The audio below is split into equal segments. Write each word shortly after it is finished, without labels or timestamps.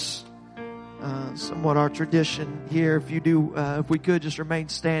somewhat our tradition here. If we could just remain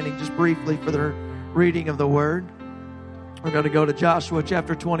standing just briefly for the reading of the Word. We're going to go to Joshua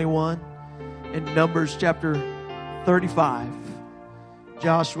chapter 21 and Numbers chapter 35.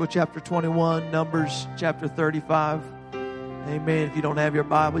 Joshua chapter 21, Numbers chapter 35. Amen. If you don't have your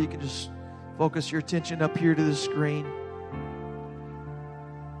Bible, you can just focus your attention up here to the screen.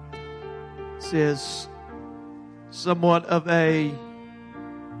 It says somewhat of an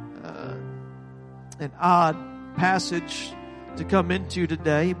odd passage to come into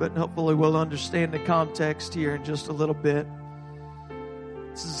today, but hopefully we'll understand the context here in just a little bit.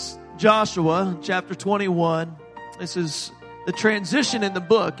 This is Joshua chapter 21. This is the transition in the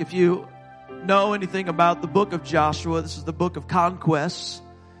book. If you know anything about the book of Joshua, this is the book of conquests,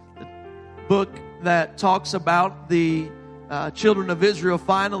 the book that talks about the children of Israel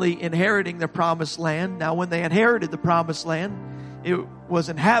finally inheriting their promised land. Now, when they inherited the promised land, it was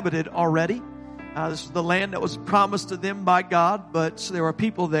inhabited already. This was the land that was promised to them by God, but there were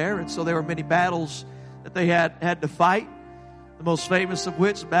people there, and so there were many battles that they had to fight. The most famous of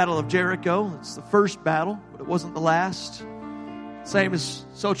which, the Battle of Jericho. It's the first battle, but it wasn't the last. Same is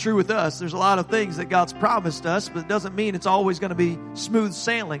so true with us. There's a lot of things that God's promised us, but it doesn't mean it's always going to be smooth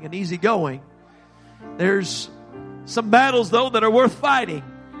sailing and easy going. There's some battles, though, that are worth fighting.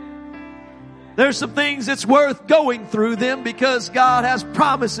 There's some things that's worth going through them because God has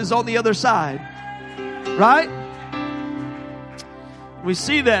promises on the other side. Right? We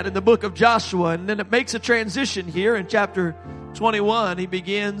see that in the book of Joshua, and then it makes a transition here in chapter 21. He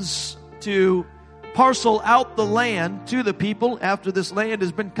begins to parcel out the land to the people after this land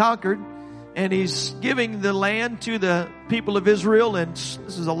has been conquered, and he's giving the land to the people of Israel, and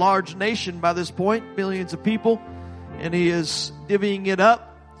this is a large nation by this point, millions of people, and he is divvying it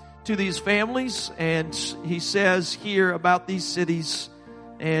up to these families, and he says here about these cities,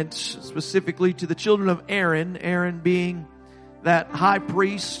 and specifically to the children of Aaron, Aaron being that high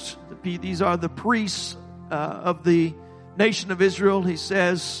priest. These are the priests of the nation of Israel. He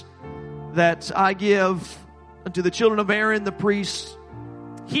says that I give unto the children of Aaron, the priests,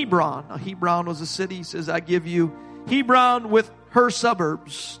 Hebron. Now, Hebron was a city. He says, I give you Hebron with her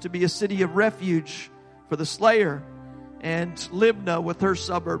suburbs to be a city of refuge for the slayer, and Libnah with her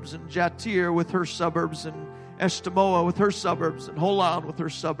suburbs, and Jatir with her suburbs, and Eshtemoa with her suburbs, and Holon with her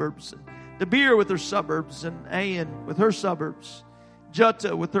suburbs, and Debir with her suburbs, and Ain with her suburbs,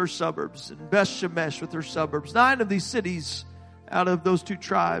 Juttah with her suburbs, and Beth-Shemesh with her suburbs. 9 of these cities out of those 2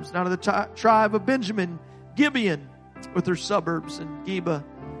 tribes. Out of the tribe of Benjamin, Gibeon with her suburbs, and Geba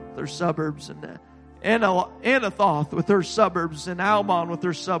with her suburbs, and Anathoth with her suburbs, and Almon with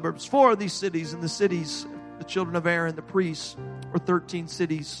her suburbs. 4 of these cities, and the cities, the children of Aaron, the priests, were 13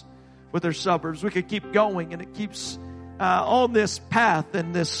 cities with their suburbs. We could keep going, and it keeps on this path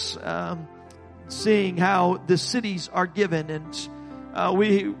and this seeing how the cities are given, and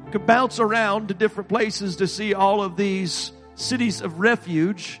we could bounce around to different places to see all of these cities of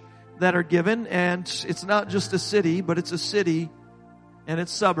refuge that are given, and it's not just a city, but it's a city and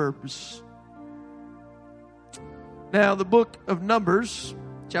its suburbs. Now, the book of Numbers,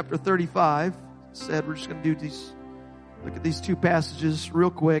 chapter 35, said we're just going to do look at these 2 passages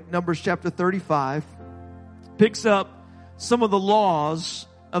real quick. Numbers chapter 35 picks up some of the laws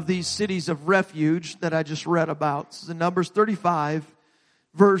of these cities of refuge that I just read about. This is in Numbers 35,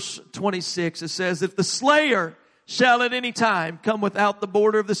 verse 26. It says, if the slayer shall at any time come without the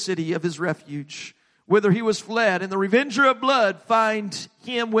border of the city of his refuge, whither he was fled, and the revenger of blood find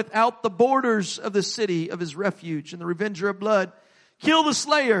him without the borders of the city of his refuge, and the revenger of blood kill the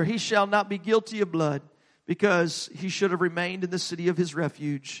slayer, he shall not be guilty of blood, because he should have remained in the city of his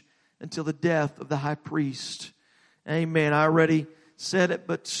refuge until the death of the high priest. Amen. I already said it,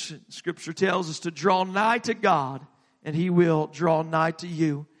 but Scripture tells us to draw nigh to God, and He will draw nigh to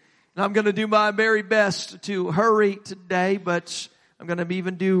you. And I'm going to do my very best to hurry today, but I'm going to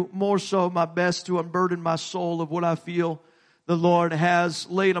even do more so my best to unburden my soul of what I feel the Lord has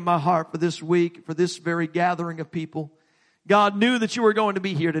laid on my heart for this week, for this very gathering of people. God knew that you were going to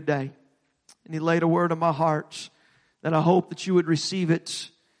be here today, and He laid a word on my heart that I hope that you would receive it.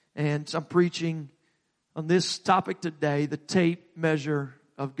 And I'm preaching on this topic today, the tape measure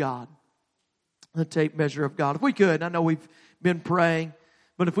of God. The tape measure of God. If we could, I know we've been praying,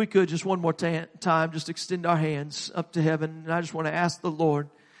 but if we could just one more time, just extend our hands up to heaven. And I just want to ask the Lord,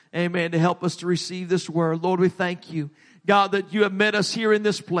 amen, to help us to receive this word. Lord, we thank you, God, that you have met us here in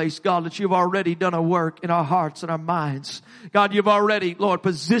this place. God, that you've already done a work in our hearts and our minds. God, you've already, Lord,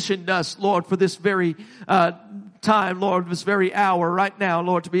 positioned us, Lord, for this very time, Lord, this very hour right now,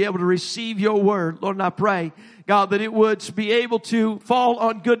 Lord, to be able to receive your word. Lord, and I pray, God, that it would be able to fall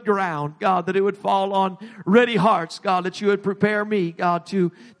on good ground. God, that it would fall on ready hearts. God, that you would prepare me, God,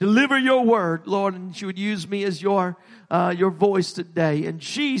 to deliver your word, Lord, and you would use me as your voice today. In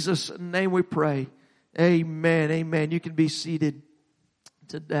Jesus' name we pray. Amen. Amen. You can be seated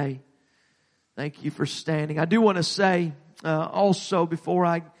today. Thank you for standing. I do want to say also before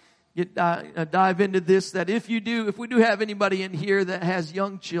I dive into this that if we do have anybody in here that has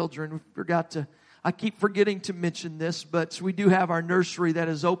young children, I keep forgetting to mention this, but we do have our nursery that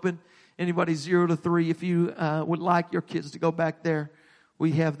is open. Anybody 0 to 3, if you would like your kids to go back there,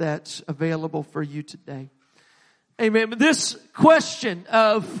 we have that available for you today. Amen. But this question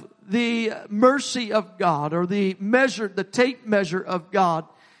of the mercy of God, or the tape measure of God,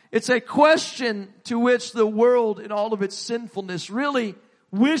 it's a question to which the world in all of its sinfulness really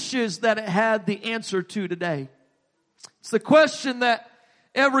wishes that it had the answer to today. It's the question that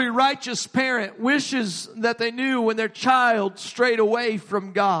every righteous parent wishes that they knew when their child strayed away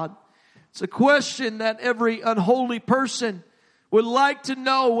from God. It's a question that every unholy person would like to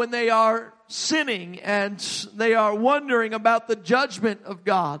know when they are sinning and they are wondering about the judgment of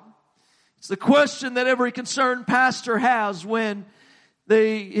God. It's the question that every concerned pastor has when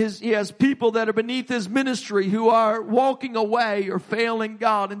he has people that are beneath his ministry who are walking away or failing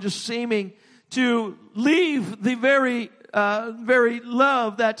God and just seeming to leave the very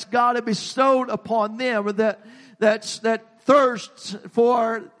love that God had bestowed upon them, or that thirst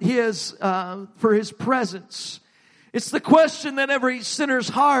for His presence. It's the question that every sinner's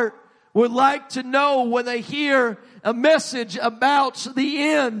heart would like to know when they hear a message about the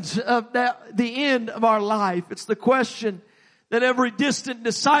end of our life. It's the question that every distant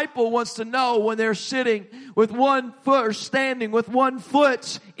disciple wants to know when they're sitting with one foot, or standing with one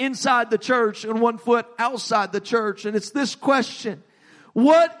foot inside the church and one foot outside the church. And it's this question: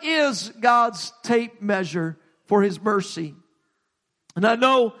 what is God's tape measure for His mercy? And I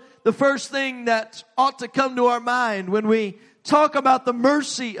know the first thing that ought to come to our mind when we talk about the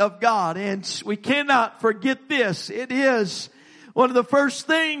mercy of God, and we cannot forget this, it is one of the first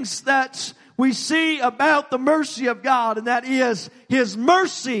things that we see about the mercy of God, and that is His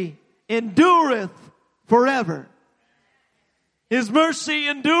mercy endureth forever. His mercy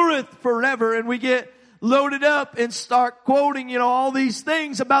endureth forever. And we get loaded up and start quoting, all these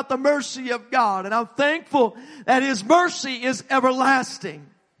things about the mercy of God. And I'm thankful that His mercy is everlasting.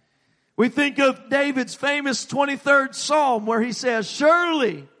 We think of David's famous 23rd Psalm where he says,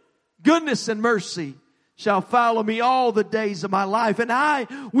 "Surely goodness and mercy shall follow me all the days of my life, and I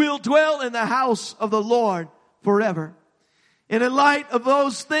will dwell in the house of the Lord forever." And in light of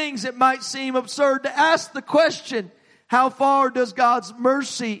those things, it might seem absurd to ask the question, how far does God's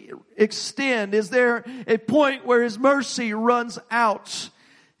mercy extend? Is there a point where His mercy runs out?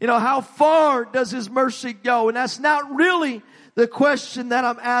 How far does His mercy go? And that's not really the question that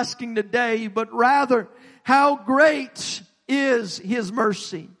I'm asking today, but rather, how great is His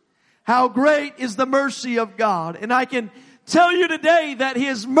mercy? How great is the mercy of God? And I can tell you today that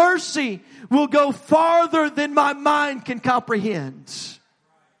His mercy will go farther than my mind can comprehend.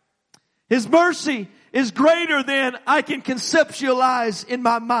 His mercy is greater than I can conceptualize in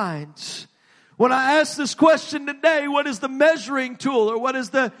my mind. When I ask this question today, what is the measuring tool, or what is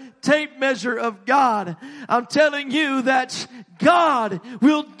the tape measure of God? I'm telling you that God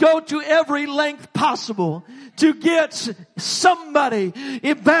will go to every length possible to get somebody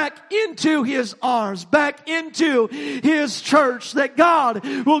back into His arms, back into His church. That God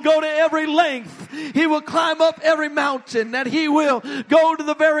will go to every length. He will climb up every mountain. That He will go to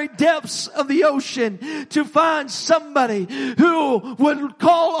the very depths of the ocean to find somebody who would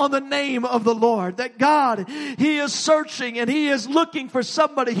call on the name of the Lord. That God, He is searching and He is looking for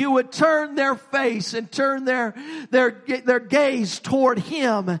somebody who would turn their face and turn their gaze toward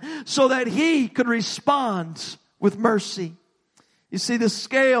Him so that He could respond with mercy. You see, the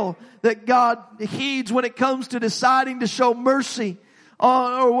scale that God heeds when it comes to deciding to show mercy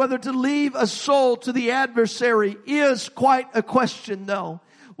or whether to leave a soul to the adversary is quite a question, though.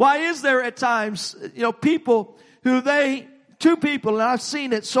 Why is there at times, people two people, and I've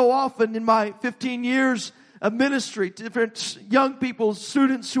seen it so often in my 15 years of ministry, different young people,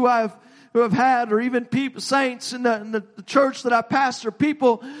 students who have had, or even people, saints in the church that I pastor,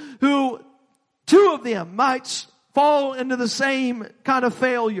 people who, two of them might fall into the same kind of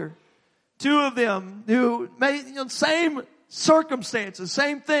failure. Two of them who may, same circumstances,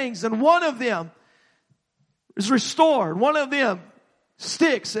 same things, and one of them is restored. One of them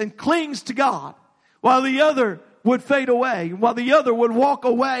sticks and clings to God, while the other would fade away, while the other would walk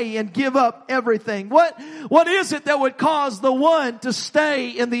away and give up everything. What is it that would cause the one to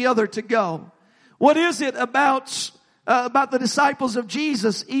stay and the other to go? What is it about the disciples of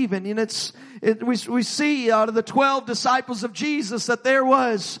Jesus even? And we see out of the 12 disciples of Jesus that there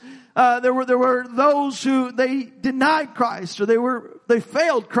were those who they denied Christ, or they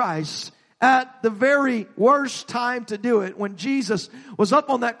failed Christ at the very worst time to do it, when Jesus was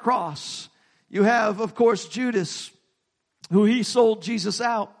up on that cross. You have, of course, Judas, who he sold Jesus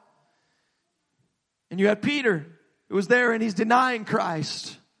out. And you have Peter, who was there and he's denying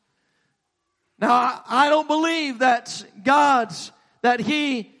Christ. Now, I don't believe that that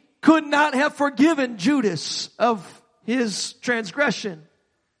he could not have forgiven Judas of his transgression,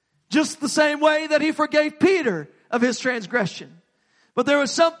 just the same way that he forgave Peter of his transgression. But there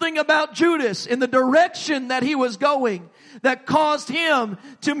was something about Judas in the direction that he was going that caused him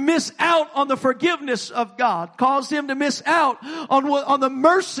to miss out on the forgiveness of God, caused him to miss out on the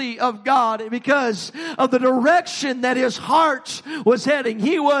mercy of God because of the direction that his heart was heading.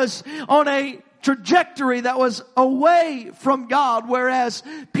 He was on a trajectory that was away from God, whereas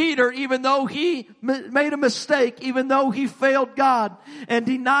Peter, even though he made a mistake, even though he failed God and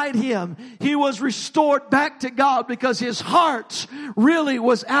denied him, he was restored back to God because his heart really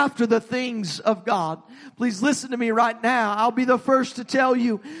was after the things of God. Please listen to me right now. I'll be the first to tell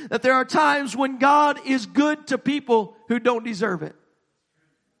you that there are times when God is good to people who don't deserve it.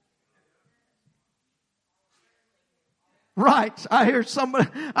 Right. I hear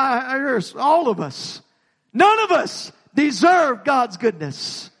all of us. None of us deserve God's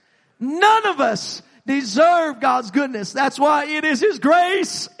goodness. None of us deserve God's goodness. That's why it is His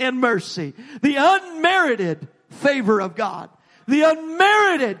grace and mercy. The unmerited favor of God. The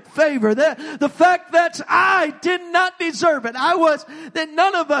unmerited favor. The fact that I did not deserve it. That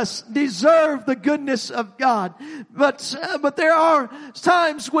none of us deserve the goodness of God. But there are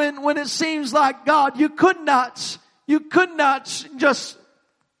times when it seems like, God, you could not just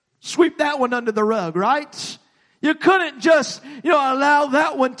sweep that one under the rug, right? You couldn't just, allow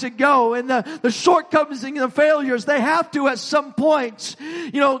that one to go. And the shortcomings and the failures, they have to at some point,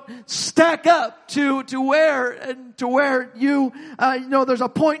 stack up to where you, there's a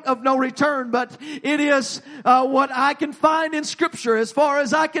point of no return. But it is, what I can find in Scripture, as far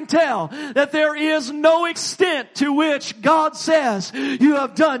as I can tell, that there is no extent to which God says you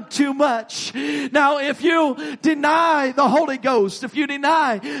have done too much. Now, if you deny the Holy Ghost, if you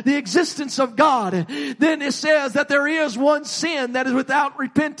deny the existence of God, then it says that there is one sin that is without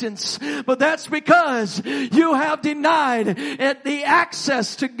repentance. But that's because you have denied the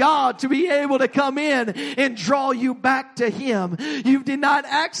access to God to be able to come in and draw you back to Him. You've denied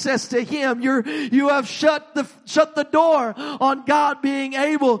access to Him. You have shut the door on God being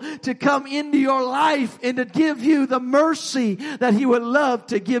able to come into your life and to give you the mercy that He would love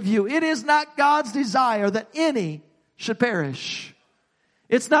to give you. It is not God's desire that any should perish.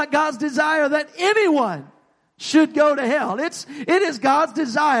 It's not God's desire that anyone should go to hell. It is God's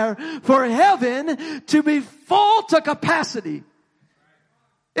desire for heaven to be full to capacity.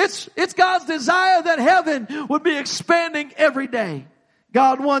 It's God's desire that heaven would be expanding every day.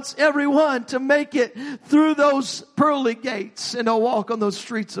 God wants everyone to make it through those pearly gates and to walk on those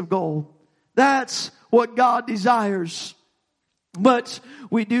streets of gold. That's what God desires. But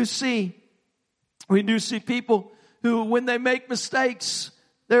we do see people who, when they make mistakes,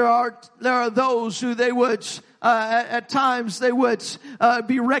 there are those who they would at times they would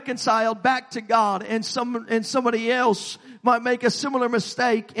be reconciled back to God, and somebody else might make a similar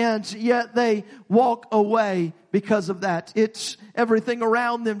mistake, and yet they walk away because of that. It's everything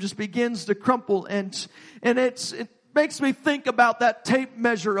around them just begins to crumple, and it makes me think about that tape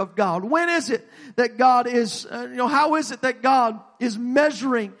measure of God. When is it that God is, how is it that God is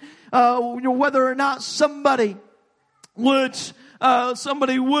measuring, whether or not somebody would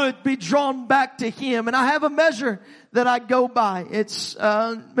be drawn back to Him? And I have a measure that I go by. It's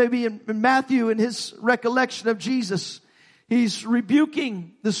maybe in Matthew, in his recollection of Jesus, he's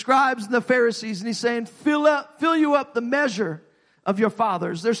rebuking the scribes and the Pharisees, and he's saying, fill you up the measure of your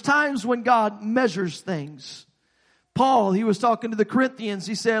fathers. There's times when God measures things. Paul, he was talking to the Corinthians.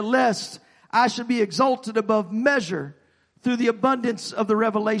 He said, lest I should be exalted above measure through the abundance of the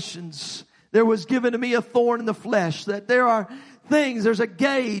revelations, there was given to me a thorn in the flesh. That there are things, there's a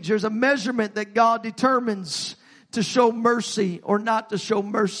gauge, there's a measurement that God determines to show mercy or not to show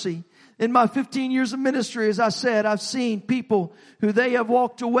mercy. In my 15 years of ministry, as I said, I've seen people who they have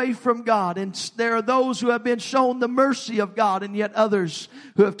walked away from God, and there are those who have been shown the mercy of God, and yet others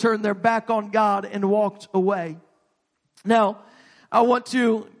who have turned their back on God and walked away. Now, I want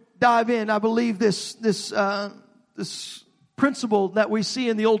to dive in. I believe this this principle that we see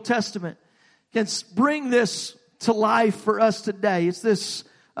in the Old Testament can bring this to life for us today. It's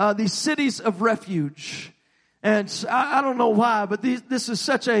these cities of refuge. And I don't know why, but this is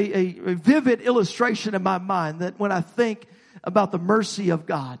such a vivid illustration in my mind that when I think about the mercy of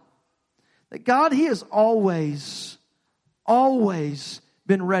God, that God, He has always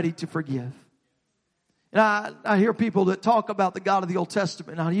been ready to forgive. And I hear people that talk about the God of the Old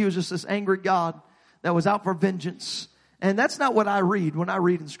Testament, how He was just this angry God that was out for vengeance. And that's not what I read when I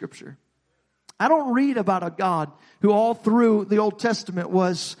read in Scripture. I don't read about a God who all through the Old Testament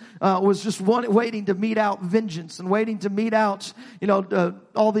was just waiting to mete out vengeance and waiting to mete out,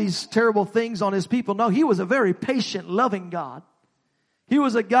 all these terrible things on His people. No, He was a very patient, loving God. He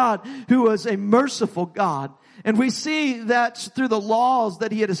was a God who was a merciful God. And we see that through the laws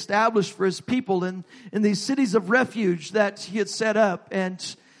that He had established for His people in these cities of refuge that He had set up.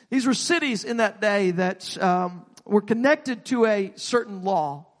 And these were cities in that day that were connected to a certain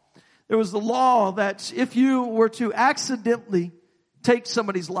law. There was the law that if you were to accidentally take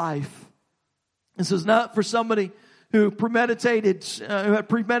somebody's life, this is not for somebody who had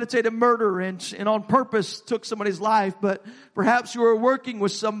premeditated murder and on purpose took somebody's life, but perhaps you were working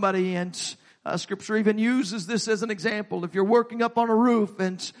with somebody, and Scripture even uses this as an example. If you're working up on a roof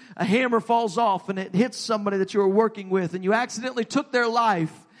and a hammer falls off and it hits somebody that you were working with and you accidentally took their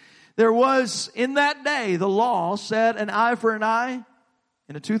life, there was in that day, the law said an eye for an eye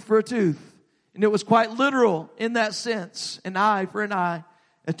and a tooth for a tooth. And it was quite literal in that sense. An eye for an eye,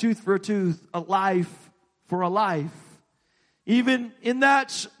 a tooth for a tooth, a life for a life. Even in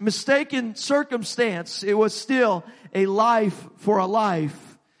that mistaken circumstance, it was still a life for a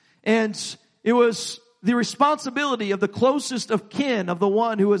life. And it was the responsibility of the closest of kin of the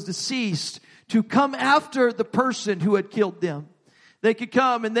one who was deceased to come after the person who had killed them. They could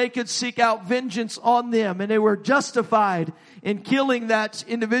come and they could seek out vengeance on them, and they were justified in killing that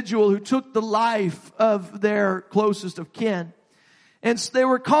individual who took the life of their closest of kin. And they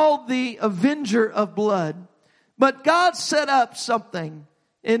were called the avenger of blood. But God set up something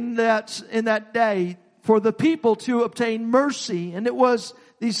in that day for the people to obtain mercy, and it was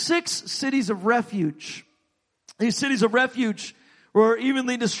these 6 cities of refuge. These cities of refuge were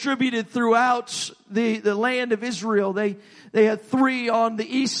evenly distributed throughout the land of Israel. They had 3 on the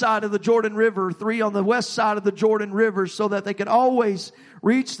east side of the Jordan River, 3 on the west side of the Jordan River, so that they could always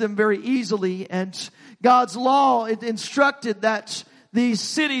reach them very easily. And God's law, it instructed that these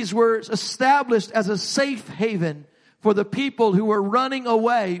cities were established as a safe haven for the people who were running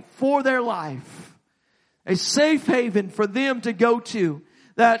away for their life. A safe haven for them to go to.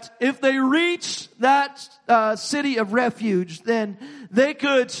 That if they reached that city of refuge, then they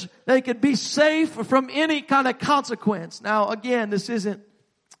could be safe from any kind of consequence. Now, again, this isn't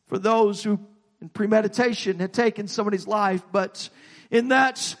for those who in premeditation had taken somebody's life, but in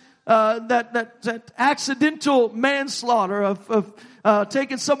that accidental manslaughter of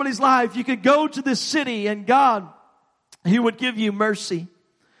taking somebody's life, you could go to this city and God, He would give you mercy.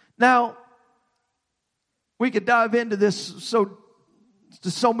 Now, we could dive into this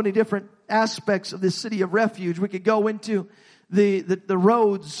so many different aspects of this city of refuge. We could go into the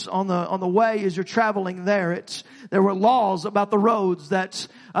roads on the way as you're traveling there. There were laws about the roads that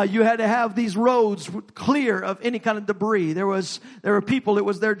you had to have these roads clear of any kind of debris. There were people, it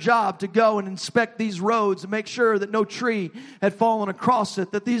was their job to go and inspect these roads and make sure that no tree had fallen across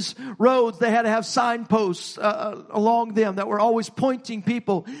it. That these roads, they had to have signposts along them that were always pointing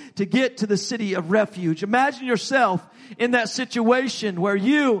people to get to the city of refuge. Imagine yourself in that situation where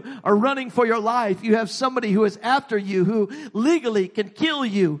you are running for your life. You have somebody who is after you, who legally can kill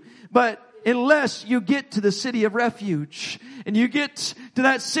you, but unless you get to the city of refuge and you get to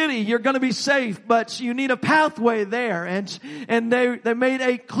that city, you're going to be safe, but you need a pathway there. And they made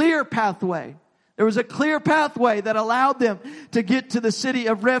a clear pathway. There was a clear pathway that allowed them to get to the city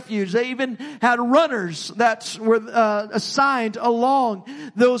of refuge. They even had runners that were assigned along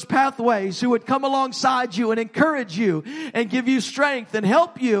those pathways who would come alongside you and encourage you and give you strength and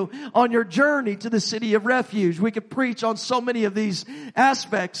help you on your journey to the city of refuge. We could preach on so many of these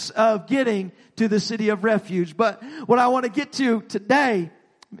aspects of getting to the city of refuge. But what I want to get to today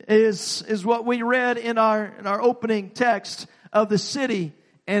is what we read in our opening text of the city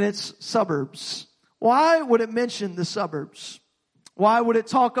and its suburbs. Why would it mention the suburbs? Why would it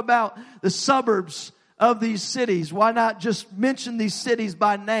talk about the suburbs of these cities? Why not just mention these cities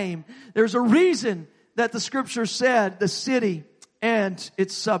by name? There's a reason that the Scripture said the city and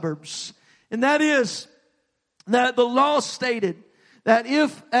its suburbs. And that is that the law stated that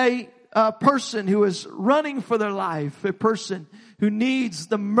if a person who is running for their life, a person who needs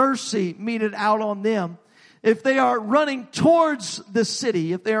the mercy meted out on them, if they are running towards the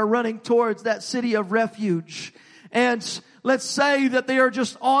city, if they are running towards that city of refuge, and let's say that they are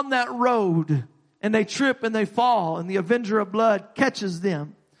just on that road and they trip and they fall and the avenger of blood catches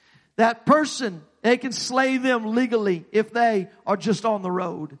them, that person, they can slay them legally if they are just on the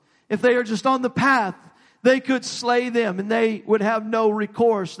road. If they are just on the path, they could slay them and they would have no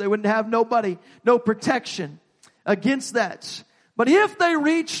recourse. They wouldn't have nobody, no protection against that. But if they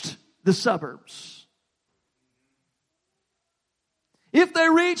reached the suburbs, if they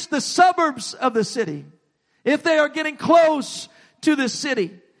reach the suburbs of the city, if they are getting close to the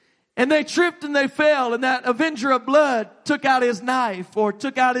city, and they tripped and they fell, and that avenger of blood took out his knife or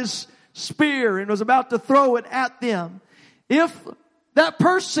took out his spear and was about to throw it at them, if that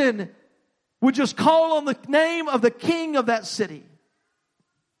person would just call on the name of the king of that city,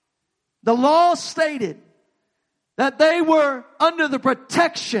 the law stated that they were under the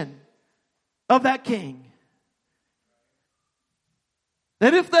protection of that king.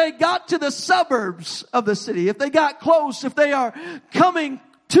 That if they got to the suburbs of the city, if they got close, if they are coming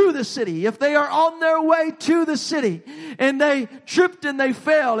to the city, if they are on their way to the city and they tripped and they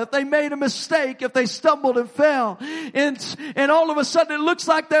fell, if they made a mistake, if they stumbled and fell, and all of a sudden it looks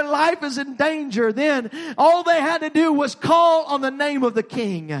like their life is in danger, then all they had to do was call on the name of the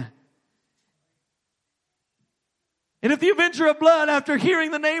king. And if the avenger of blood, after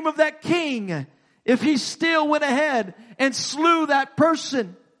hearing the name of that king, if he still went ahead and slew that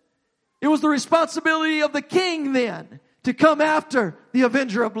person, it was the responsibility of the king then to come after the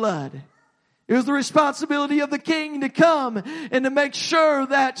avenger of blood. It was the responsibility of the king to come and to make sure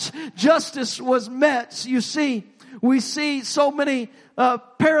that justice was met. You see, we see so many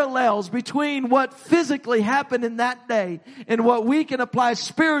parallels between what physically happened in that day and what we can apply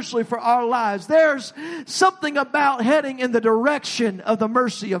spiritually for our lives. There's something about heading in the direction of the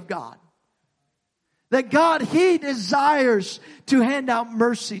mercy of God. That God, He desires to hand out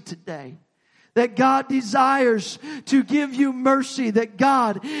mercy today. That God desires to give you mercy. That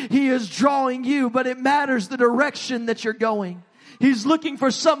God, He is drawing you, but it matters the direction that you're going. He's looking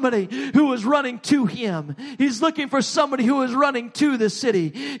for somebody who is running to Him. He's looking for somebody who is running to the city.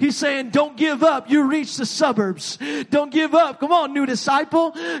 He's saying, don't give up. You reach the suburbs. Don't give up. Come on, new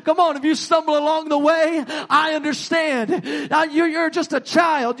disciple. Come on. If you stumble along the way, I understand. You're just a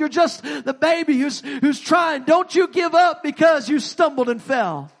child. You're just the baby who's trying. Don't you give up because you stumbled and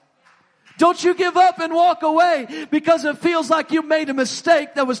fell. Don't you give up and walk away because it feels like you made a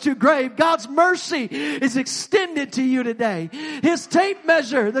mistake that was too grave. God's mercy is extended to you today. His tape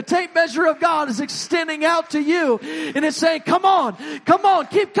measure, the tape measure of God is extending out to you. And it's saying, come on,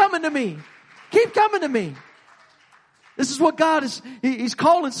 keep coming to me. Keep coming to me. This is what God is, He's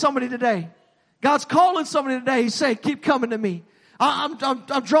calling somebody today. God's calling somebody today. He's saying, keep coming to me. I'm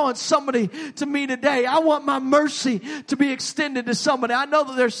drawing somebody to me today. I want my mercy to be extended to somebody. I know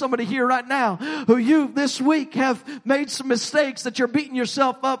that there's somebody here right now who you this week have made some mistakes that you're beating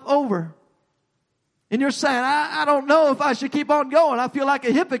yourself up over. And you're saying, I don't know if I should keep on going. I feel like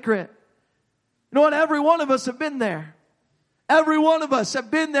a hypocrite. You know what? Every one of us have been there. Every one of us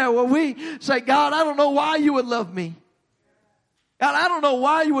have been there where we say, God, I don't know why you would love me. God, I don't know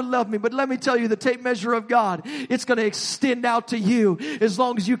why you would love me, but let me tell you, the tape measure of God, it's going to extend out to you as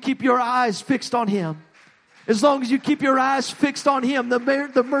long as you keep your eyes fixed on Him. As long as you keep your eyes fixed on Him,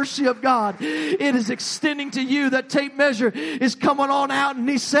 the mercy of God, it is extending to you. That tape measure is coming on out and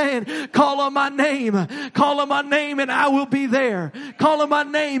He's saying, call on my name and I will be there. Call on my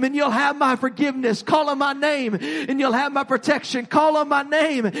name and you'll have my forgiveness. Call on my name and you'll have my protection. Call on my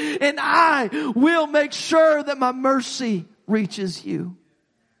name and I will make sure that my mercy reaches you.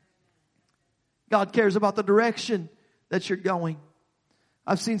 God cares about the direction that you're going.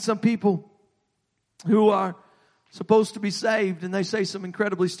 I've seen some people who are supposed to be saved and they say some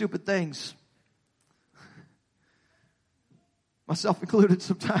incredibly stupid things. Myself included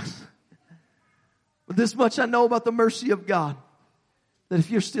sometimes. But this much I know about the mercy of God, that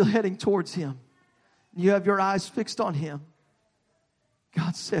if you're still heading towards Him, and you have your eyes fixed on Him,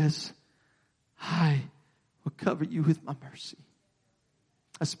 God says, I will cover you with my mercy.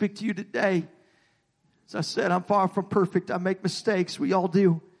 I speak to you today. As I said, I'm far from perfect. I make mistakes. We all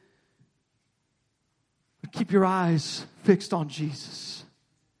do. But keep your eyes fixed on Jesus.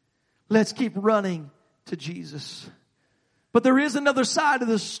 Let's keep running to Jesus. But there is another side of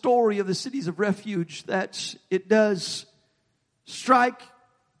the story of the cities of refuge, that it does strike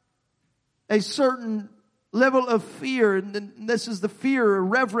a certain level of fear. And this is the fear or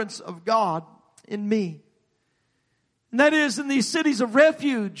reverence of God in me. And that is, in these cities of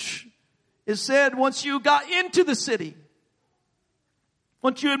refuge, it said once you got into the city,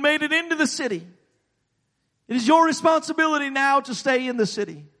 once you had made it into the city, It is your responsibility now to stay in the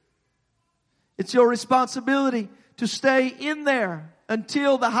city. It's your responsibility to stay in there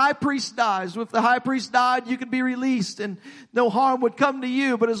until the high priest dies. If the high priest died, you could be released and no harm would come to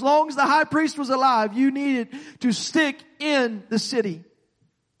you. But as long as the high priest was alive, you needed to stick in the city.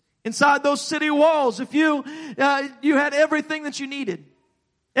 Inside those city walls, if you had everything that you needed.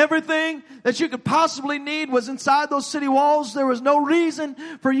 Everything that you could possibly need was inside those city walls. There was no reason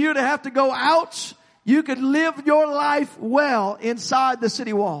for you to have to go out. You could live your life well inside the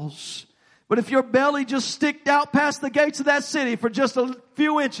city walls. But if your belly just sticked out past the gates of that city for just a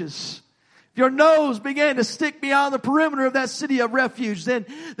few inches, if your nose began to stick beyond the perimeter of that city of refuge, then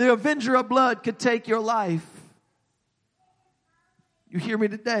the avenger of blood could take your life. You hear me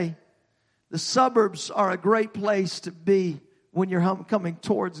today? The suburbs are a great place to be when you're coming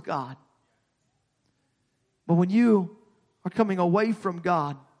towards God. But when you are coming away from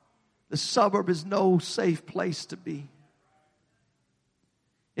God, the suburb is no safe place to be.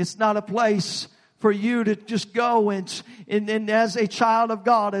 It's not a place for you to just go and as a child of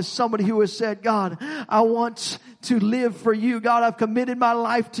God, as somebody who has said, God, I want to live for you. God, I've committed my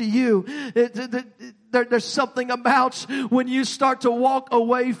life to you. There's something about when you start to walk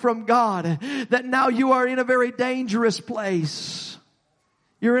away from God that now you are in a very dangerous place.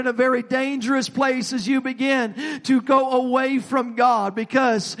 You're in a very dangerous place as you begin to go away from God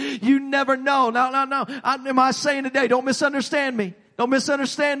because you never know. No. Am I saying today, don't misunderstand me. Don't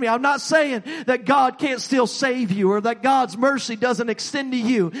misunderstand me. I'm not saying that God can't still save you or that God's mercy doesn't extend to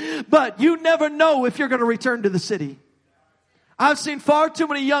you. But you never know if you're going to return to the city. I've seen far too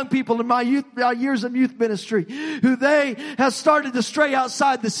many young people in my years of youth ministry who they have started to stray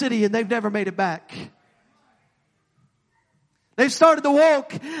outside the city and they've never made it back. They've started to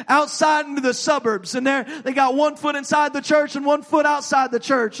walk outside into the suburbs and they got one foot inside the church and one foot outside the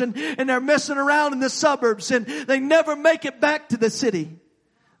church and they're messing around in the suburbs and they never make it back to the city.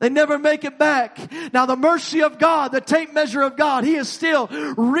 They never make it back. Now the mercy of God, the tape measure of God, He is still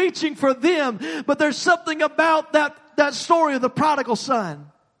reaching for them. But there's something about that story of the prodigal son.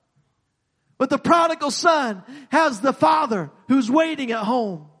 But the prodigal son has the father who's waiting at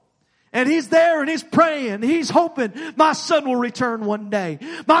home. And he's there and he's praying. He's hoping my son will return one day.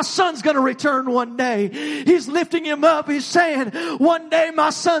 My son's going to return one day. He's lifting him up. He's saying, one day my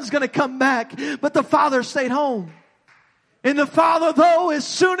son's going to come back. But the father stayed home. And the father, though, as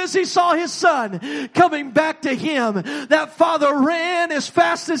soon as he saw his son coming back to him, that father ran as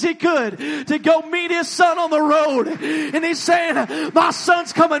fast as he could to go meet his son on the road. And he's saying, my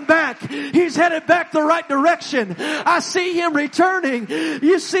son's coming back. He's headed back the right direction. I see him returning.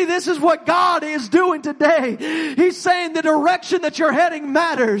 You see, this is what God is doing today. He's saying the direction that you're heading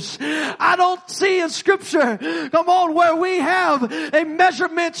matters. I don't see in Scripture, come on, where we have a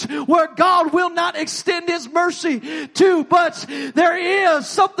measurement where God will not extend His mercy to. But there is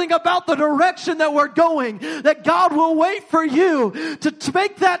something about the direction that we're going that God will wait for you to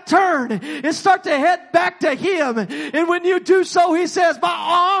make that turn and start to head back to Him. And when you do so, He says, my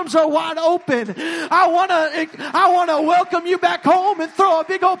arms are wide open. I want to welcome you back home and throw a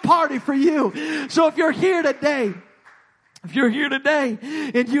big old party for you. So if you're here today,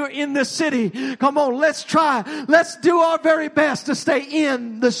 and you're in the city, come on, let's do our very best to stay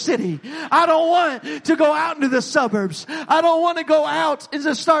in the city. I don't want to go out into the suburbs. I don't want to go out and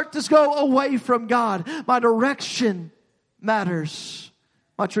just start to go away from God. My direction matters.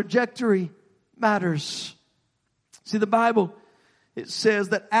 My trajectory matters. See, the Bible, it says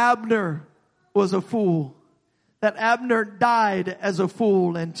that Abner was a fool. That Abner died as a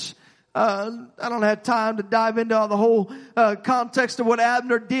fool. And I don't have time to dive into the whole context of what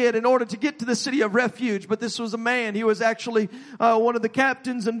Abner did in order to get to the city of refuge. But this was a man. He was actually one of the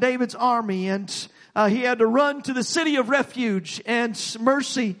captains in David's army. And he had to run to the city of refuge. And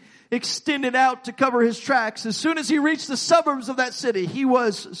mercy extended out to cover his tracks. As soon as he reached the suburbs of that city, he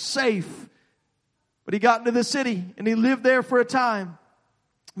was safe. But he got into the city and he lived there for a time.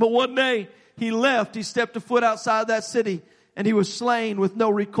 But one day he left. He stepped a foot outside that city. And he was slain with no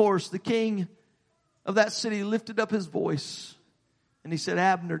recourse. The king of that city lifted up his voice. And he said,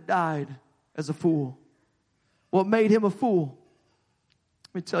 Abner died as a fool. What made him a fool?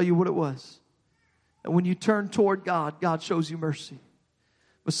 Let me tell you what it was. And when you turn toward God, God shows you mercy.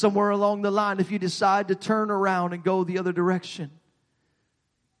 But somewhere along the line, if you decide to turn around and go the other direction,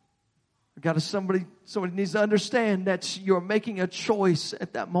 somebody needs to understand that you're making a choice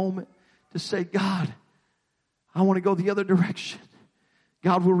at that moment to say, God, I want to go the other direction.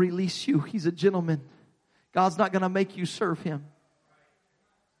 God will release you. He's a gentleman. God's not going to make you serve Him.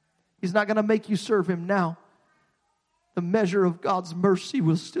 He's not going to make you serve Him now. The measure of God's mercy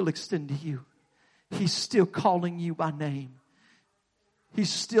will still extend to you. He's still calling you by name. He's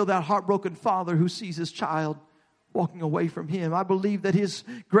still that heartbroken father who sees his child walking away from him. I believe that His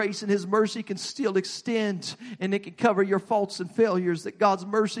grace and His mercy can still extend, and it can cover your faults and failures, that God's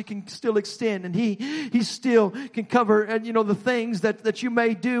mercy can still extend, and He still can cover, and the things that you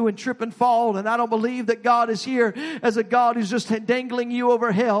may do and trip and fall. And I don't believe that God is here as a God who's just dangling you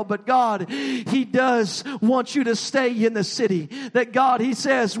over hell, but God, He does want you to stay in the city. That God, He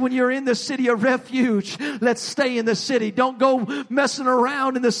says, when you're in the city of refuge, let's stay in the city. Don't go messing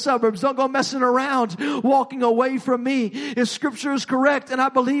around in the suburbs. Don't go messing around walking away from me. If Scripture is correct, and I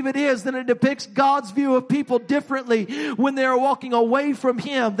believe it is, then it depicts God's view of people differently when they are walking away from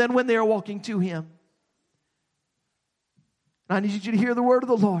Him than when they are walking to Him. And I need you to hear the word of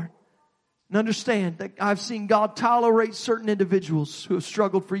the Lord and understand that I've seen God tolerate certain individuals who have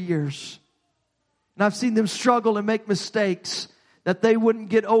struggled for years. And I've seen them struggle and make mistakes that they wouldn't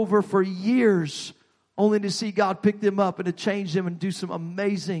get over for years, only to see God pick them up and to change them and do some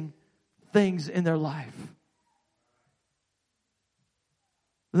amazing things in their life.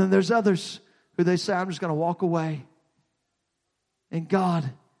 And then there's others who they say, I'm just going to walk away. And God,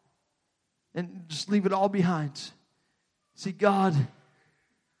 and just leave it all behind. See, God,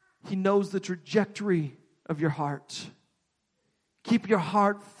 He knows the trajectory of your heart. Keep your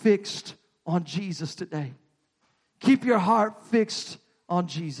heart fixed on Jesus today. Keep your heart fixed on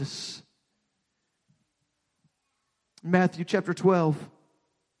Jesus. Matthew chapter 12. It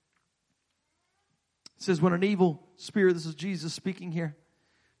says, when an evil spirit, this is Jesus speaking here.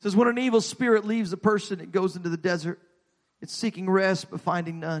 It says, when an evil spirit leaves a person, it goes into the desert. It's seeking rest, but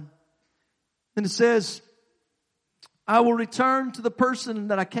finding none. Then it says, I will return to the person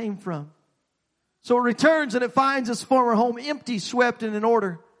that I came from. So it returns and it finds its former home empty, swept, and in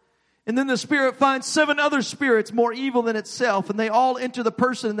order. And then the spirit finds 7 other spirits more evil than itself, and they all enter the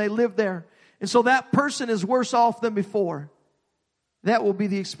person and they live there. And so that person is worse off than before. That will be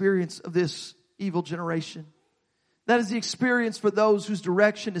the experience of this evil generation. That is the experience for those whose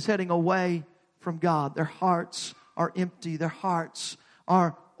direction is heading away from God. Their hearts are empty. Their hearts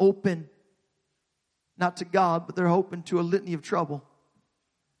are open, not to God, but they're open to a litany of trouble.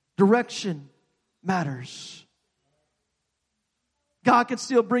 Direction matters. God can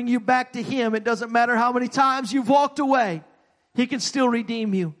still bring you back to Him. It doesn't matter how many times you've walked away. He can still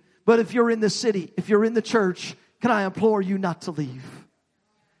redeem you. But if you're in the city, if you're in the church, can I implore you not to leave?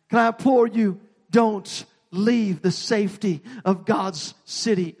 Can I implore you, don't leave the safety of God's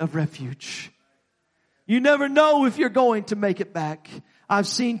city of refuge. You never know if you're going to make it back. I've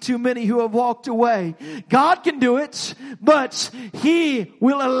seen too many who have walked away. God can do it, but He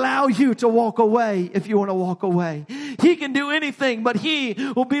will allow you to walk away if you want to walk away. He can do anything, but He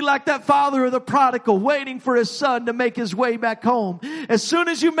will be like that father of the prodigal, waiting for his son to make his way back home. As soon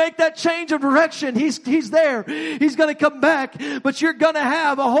as you make that change of direction, He's there. He's going to come back, but you're going to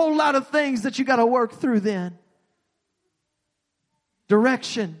have a whole lot of things that you got to work through then.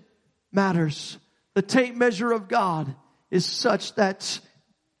 Direction matters. The tape measure of God is such that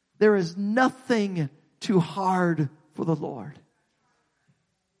there is nothing too hard for the Lord.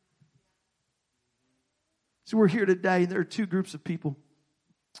 So we're here today, and there are 2 groups of people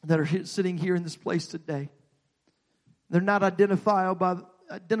that are sitting here in this place today. They're not identifiable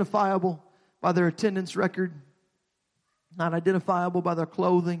by their attendance record, not identifiable by their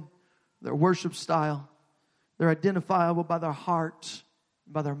clothing, their worship style. They're identifiable by their heart,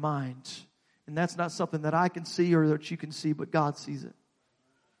 by their mind. And that's not something that I can see or that you can see, but God sees it.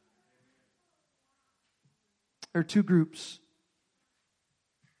 There are 2 groups.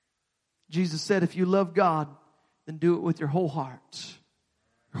 Jesus said, if you love God, then do it with your whole heart,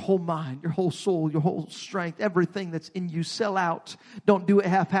 your whole mind, your whole soul, your whole strength, everything that's in you. Sell out. Don't do it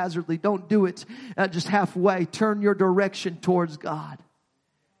haphazardly. Don't do it just halfway. Turn your direction towards God.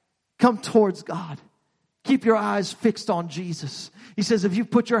 Come towards God. Keep your eyes fixed on Jesus. He says, if you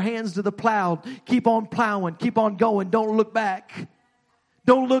put your hands to the plow, keep on plowing, keep on going. Don't look back.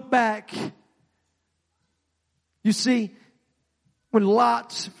 Don't look back. You see, when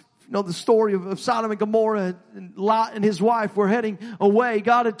Lot, the story of Sodom and Gomorrah, and Lot and his wife were heading away,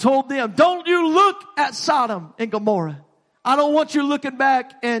 God had told them, don't you look at Sodom and Gomorrah. I don't want you looking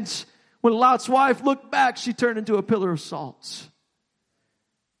back. And when Lot's wife looked back, she turned into a pillar of salt.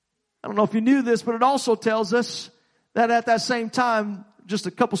 I don't know if you knew this, but it also tells us that at that same time, just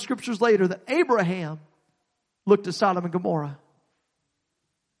a couple scriptures later, that Abraham looked at Sodom and Gomorrah.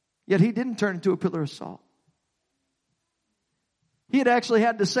 Yet he didn't turn into a pillar of salt. He had actually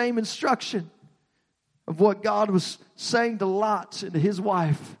had the same instruction of what God was saying to Lot and to his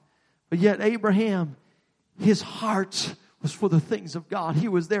wife. But yet Abraham, his heart was for the things of God. He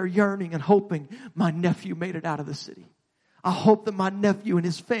was there yearning and hoping my nephew made it out of the city. I hope that my nephew and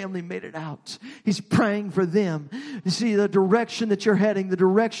his family made it out. He's praying for them. You see, the direction that you're heading, the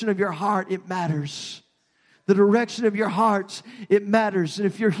direction of your heart, it matters. The direction of your heart, it matters. And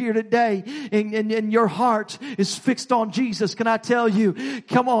if you're here today and your heart is fixed on Jesus, can I tell you,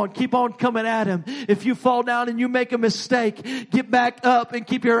 come on, keep on coming at Him. If you fall down and you make a mistake, get back up and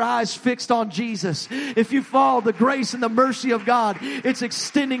keep your eyes fixed on Jesus. If you fall, the grace and the mercy of God, it's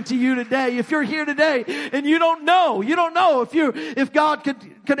extending to you today. If you're here today and you don't know if God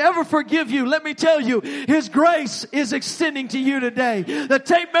could ever forgive you, let me tell you, His grace is extending to you today. The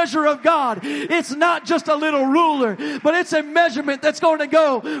tape measure of God, it's not just a little ruler, but it's a measurement that's going to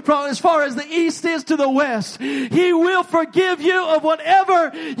go from as far as the east is to the west. He will forgive you of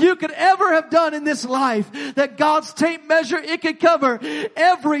whatever you could ever have done in this life. That God's tape measure, it could cover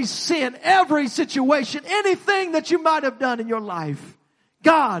every sin, every situation, anything that you might have done in your life.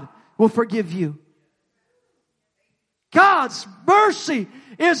 God will forgive you. God's mercy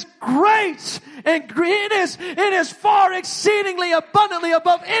is great, and it is far exceedingly abundantly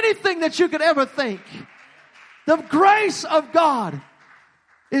above anything that you could ever think. The grace of God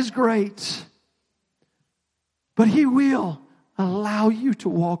is great. But He will allow you to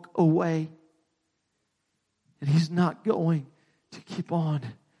walk away. And He's not going to keep on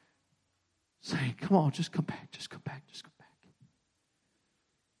saying, come on, just come back, just come back, just come back.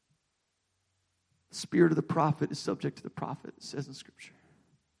 The spirit of the prophet is subject to the prophet, it says in Scripture.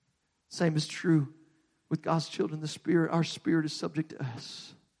 Same is true with God's children. Our spirit is subject to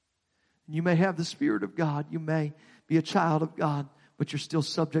us. You may have the Spirit of God. You may be a child of God, but you're still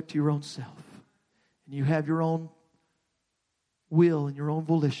subject to your own self. And you have your own will and your own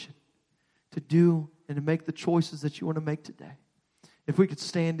volition to do and to make the choices that you want to make today. If we could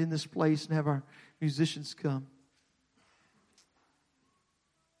stand in this place and have our musicians come.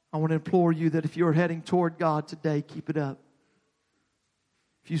 I want to implore you that if you're heading toward God today, keep it up.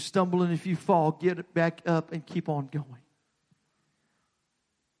 If you stumble and if you fall, get it back up and keep on going.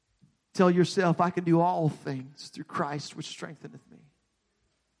 Tell yourself, I can do all things through Christ which strengtheneth me.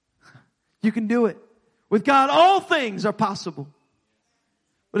 You can do it. With God, all things are possible.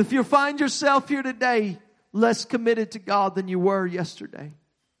 But if you find yourself here today less committed to God than you were yesterday,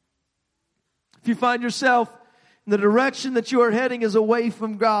 if you find yourself in the direction that you are heading is away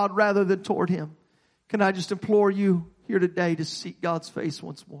from God rather than toward Him, can I just implore you here today to seek God's face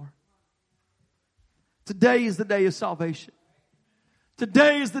once more? Today is the day of salvation.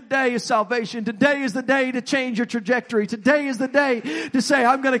 Today is the day of salvation. Today is the day to change your trajectory. Today is the day to say,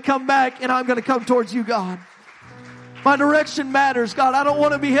 I'm going to come back and I'm going to come towards you, God. My direction matters, God. I don't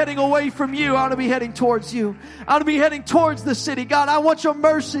want to be heading away from you. I want to be heading towards you. I want to be heading towards the city. God, I want your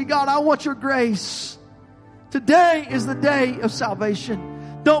mercy. God, I want your grace. Today is the day of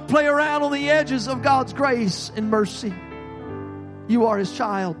salvation. Don't play around on the edges of God's grace and mercy. You are His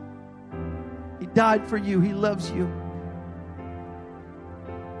child. He died for you. He loves you.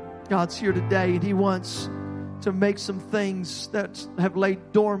 God's here today and He wants to make some things that have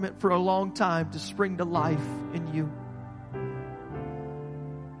laid dormant for a long time to spring to life in you.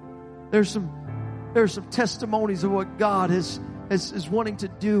 There's some testimonies of what God is wanting to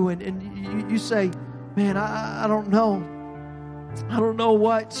do, and you say, man, I don't know. I don't know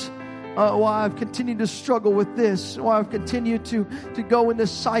why I've continued to struggle with this, why I've continued to go in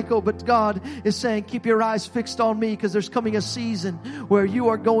this cycle. But God is saying, keep your eyes fixed on me, because there's coming a season where you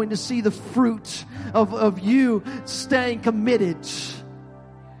are going to see the fruit of you staying committed. You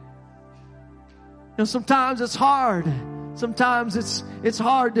know, sometimes it's hard. Sometimes it's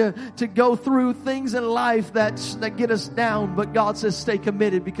hard to go through things in life that get us down. But God says, stay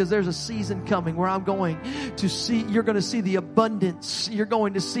committed, because there's a season coming where I'm going to see, you're going to see the abundance. You're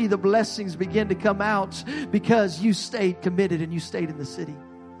going to see the blessings begin to come out because you stayed committed and you stayed in the city.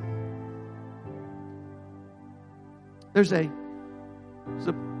 There's a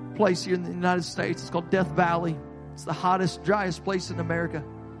place here in the United States. It's called Death Valley. It's the hottest, driest place in America.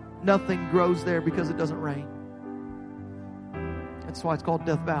 Nothing grows there because it doesn't rain. That's why it's called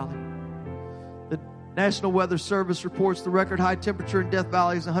Death Valley. The National Weather Service reports the record high temperature in Death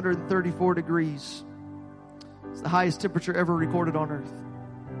Valley is 134 degrees. It's the highest temperature ever recorded on Earth.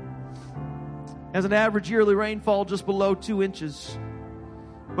 It has an average yearly rainfall just below 2 inches.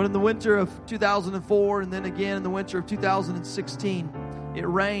 But in the winter of 2004 and then again in the winter of 2016, it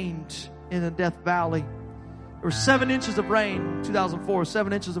rained in the Death Valley. There were 7 inches of rain in 2004,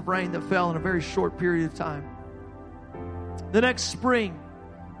 7 inches of rain that fell in a very short period of time. The next spring,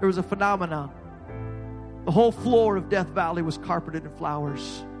 there was a phenomenon. The whole floor of Death Valley was carpeted in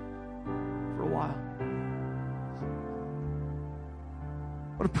flowers for a while.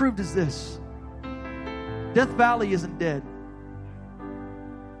 What it proved is this. Death Valley isn't dead.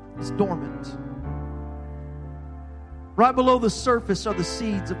 It's dormant. Right below the surface are the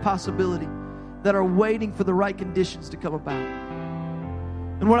seeds of possibility that are waiting for the right conditions to come about.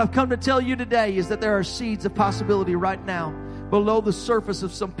 And what I've come to tell you today is that there are seeds of possibility right now below the surface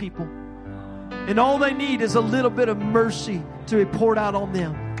of some people. And all they need is a little bit of mercy to be poured out on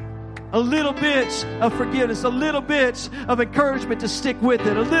them. A little bit of forgiveness, a little bit of encouragement to stick with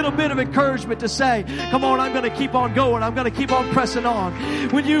it, a little bit of encouragement to say, come on, I'm going to keep on going. I'm going to keep on pressing on.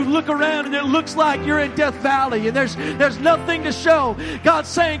 When you look around and it looks like you're in Death Valley and there's nothing to show, God's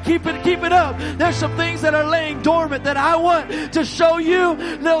saying, keep it up. There's some things that are laying dormant that I want to show you.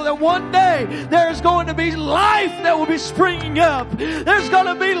 Know that one day there's going to be life that will be springing up. There's going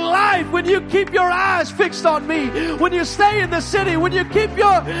to be life when you keep your eyes fixed on me. When you stay in the city, when you keep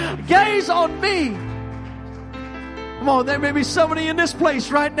your gaze on me. Come on, there may be somebody in this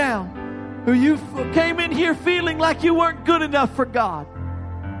place right now who you came in here feeling like you weren't good enough for God.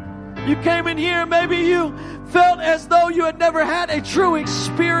 You came in here, maybe you felt as though you had never had a true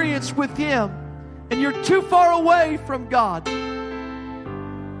experience with Him, and you're too far away from God.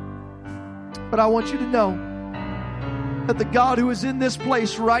 But I want you to know that the God who is in this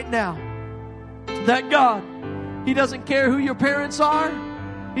place right now, that God, He doesn't care who your parents are.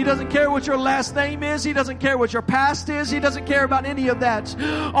 He doesn't care what your last name is. He doesn't care what your past is. He doesn't care about any of that.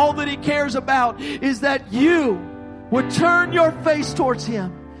 All that He cares about is that you would turn your face towards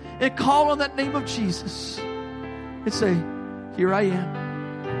Him and call on that name of Jesus and say, here I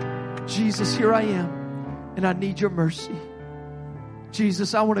am. Jesus, here I am. And I need your mercy.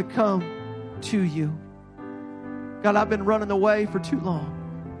 Jesus, I want to come to you. God, I've been running away for too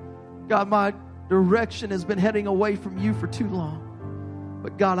long. God, my direction has been heading away from you for too long.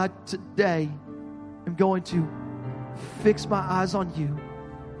 But God, I today am going to fix my eyes on you.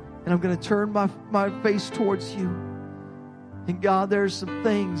 And I'm going to turn my face towards you. And God, there's some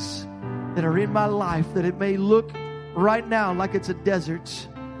things that are in my life that it may look right now like it's a desert.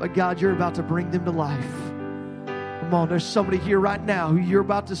 But God, you're about to bring them to life. Come on, there's somebody here right now who you're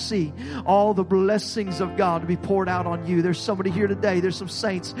about to see all the blessings of God to be poured out on you. There's somebody here today. There's some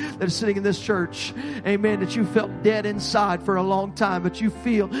saints that are sitting in this church. Amen. That you felt dead inside for a long time, but you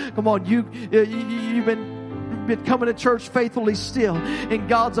feel, come on, you've been coming to church faithfully still, and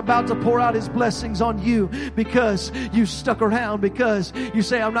God's about to pour out His blessings on you because you stuck around, because you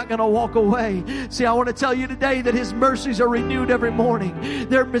say, I'm not going to walk away. See, I want to tell you today that His mercies are renewed every morning.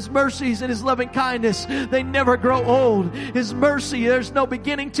 His mercies and His loving kindness, they never grow old. His mercy, there's no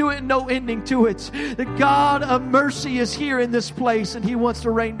beginning to it and no ending to it. The God of mercy is here in this place, and He wants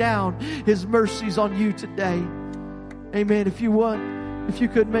to rain down His mercies on you today. Amen. If you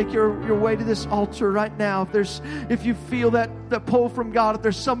could make your way to this altar right now. If you feel that pull from God, if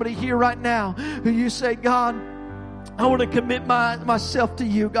there's somebody here right now who you say, God, I want to commit myself to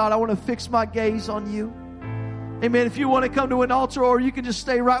you. God, I want to fix my gaze on you. Amen. If you want to come to an altar, or you can just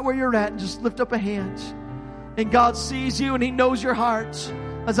stay right where you're at and just lift up a hand. And God sees you and He knows your heart.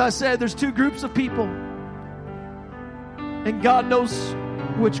 As I said, there's two groups of people. And God knows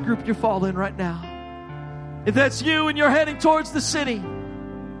which group you fall in right now. If that's you and you're heading towards the city,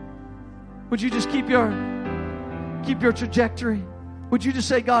 would you just keep your trajectory? Would you just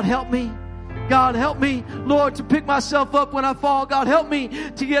say, God, help me? God, help me, Lord, to pick myself up when I fall. God, help me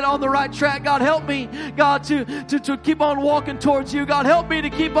to get on the right track. God, help me, God, to keep on walking towards you. God, help me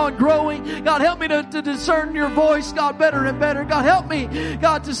to keep on growing. God, help me to discern your voice, God, better and better. God, help me,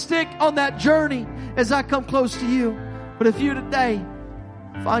 God, to stick on that journey as I come close to you. But if you today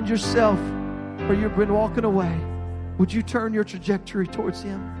find yourself where you've been walking away, would you turn your trajectory towards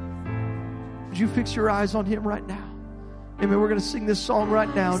Him? Would you fix your eyes on Him right now? Amen. We're going to sing this song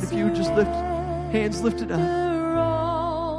right now. And if you would just hands lifted up.